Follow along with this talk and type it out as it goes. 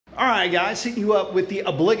All right, guys, hitting you up with the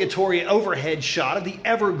obligatory overhead shot of the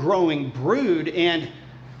ever-growing Brood. And,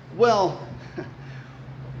 well,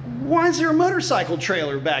 why is there a motorcycle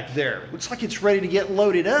trailer back there? Looks like it's ready to get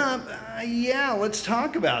loaded up. Yeah, let's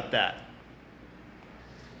talk about that.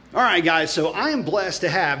 All right, guys, so I am blessed to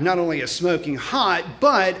have not only a smoking hot,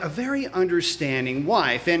 but a very understanding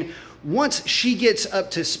wife. And once she gets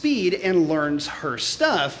up to speed and learns her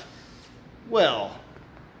stuff, well,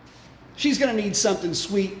 she's going to need something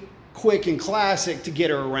sweet, quick, and classic to get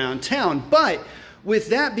her around town. But with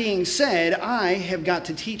that being said, I have got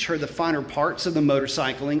to teach her the finer parts of the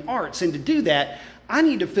motorcycling arts. And to do that, I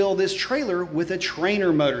need to fill this trailer with a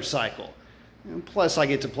trainer motorcycle. And plus, I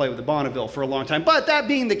get to play with the Bonneville for a long time. But that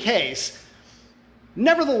being the case,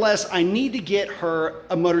 nevertheless, I need to get her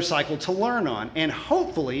a motorcycle to learn on. And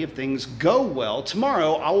hopefully, if things go well,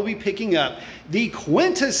 tomorrow I will be picking up the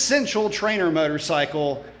quintessential trainer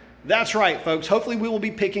motorcycle. That's right, folks. Hopefully, we will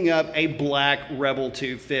be picking up a black Rebel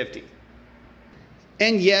 250.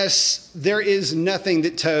 And yes, there is nothing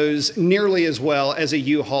that tows nearly as well as a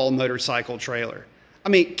U-Haul motorcycle trailer. I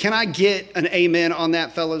mean, can I get an amen on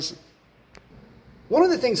that, fellas? One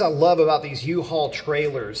of the things I love about these U-Haul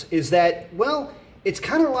trailers is that, well, it's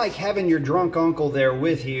kind of like having your drunk uncle there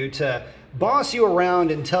with you to boss you around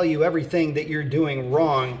and tell you everything that you're doing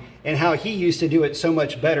wrong and how he used to do it so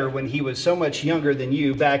much better when he was so much younger than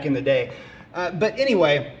you back in the day. But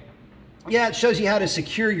anyway, yeah, it shows you how to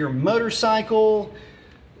secure your motorcycle.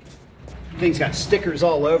 Thing's got stickers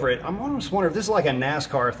all over it. I'm almost wondering if this is like a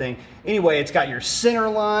NASCAR thing. Anyway, it's got your center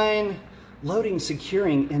line, loading,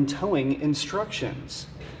 securing, and towing instructions.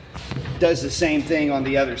 Does the same thing on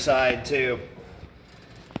the other side too.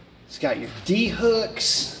 It's got your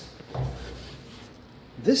D-hooks.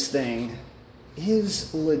 This thing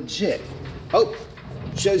is legit. Oh,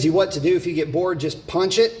 shows you what to do if you get bored. Just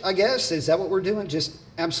punch it, I guess. Is that what we're doing? Just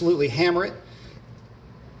absolutely hammer it.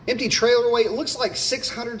 Empty trailer weight looks like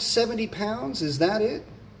 670 pounds. Is that it?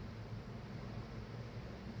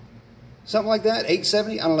 Something like that?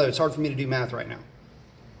 870? I don't know. It's hard for me to do math right now.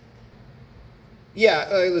 Yeah,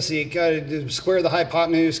 let's see. Got to square the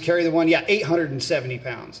hypotenuse, carry the one. Yeah, 870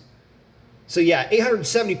 pounds. So yeah,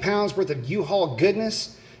 870 pounds worth of U-Haul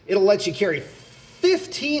goodness. It'll let you carry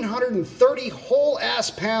 1,530 whole ass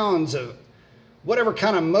pounds of whatever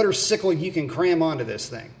kind of motorcycle you can cram onto this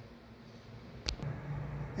thing.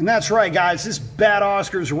 And that's right, guys. This Bad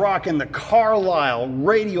Oscar's rocking the Carlisle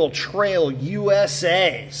Radial Trail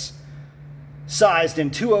USAs. Sized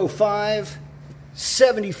in 205,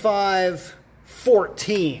 75,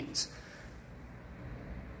 14s.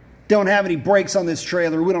 Don't have any brakes on this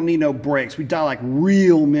trailer. We don't need no brakes. We die like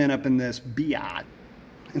real men up in this biatch.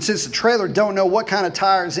 And since the trailer don't know what kind of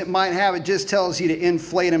tires it might have, it just tells you to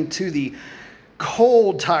inflate them to the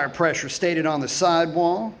cold tire pressure stated on the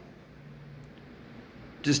sidewall.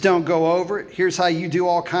 Just don't go over it. Here's how you do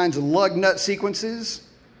all kinds of lug nut sequences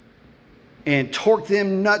and torque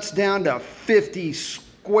them nuts down to 50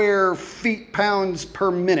 square feet-pounds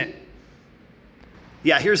per minute.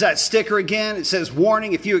 Yeah, here's that sticker again. It says,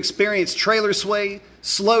 warning, if you experience trailer sway,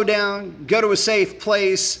 slow down, go to a safe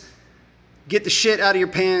place, get the shit out of your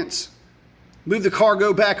pants, move the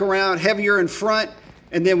cargo back around, heavier in front,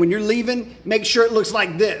 and then when you're leaving, make sure it looks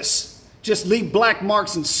like this. Just leave black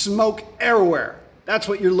marks and smoke everywhere. That's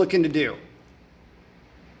what you're looking to do.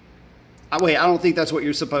 Wait, I don't think that's what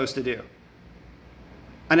you're supposed to do.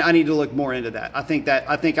 I need to look more into that. I think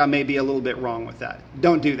I may be a little bit wrong with that.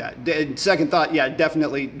 Don't do that. Second thought, yeah,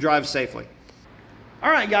 definitely drive safely. All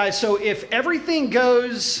right, guys, so if everything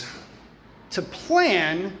goes to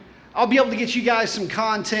plan, I'll be able to get you guys some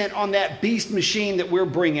content on that beast machine that we're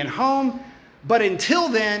bringing home. But until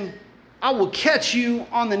then, I will catch you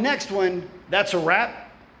on the next one. That's a wrap.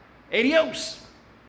 Adios.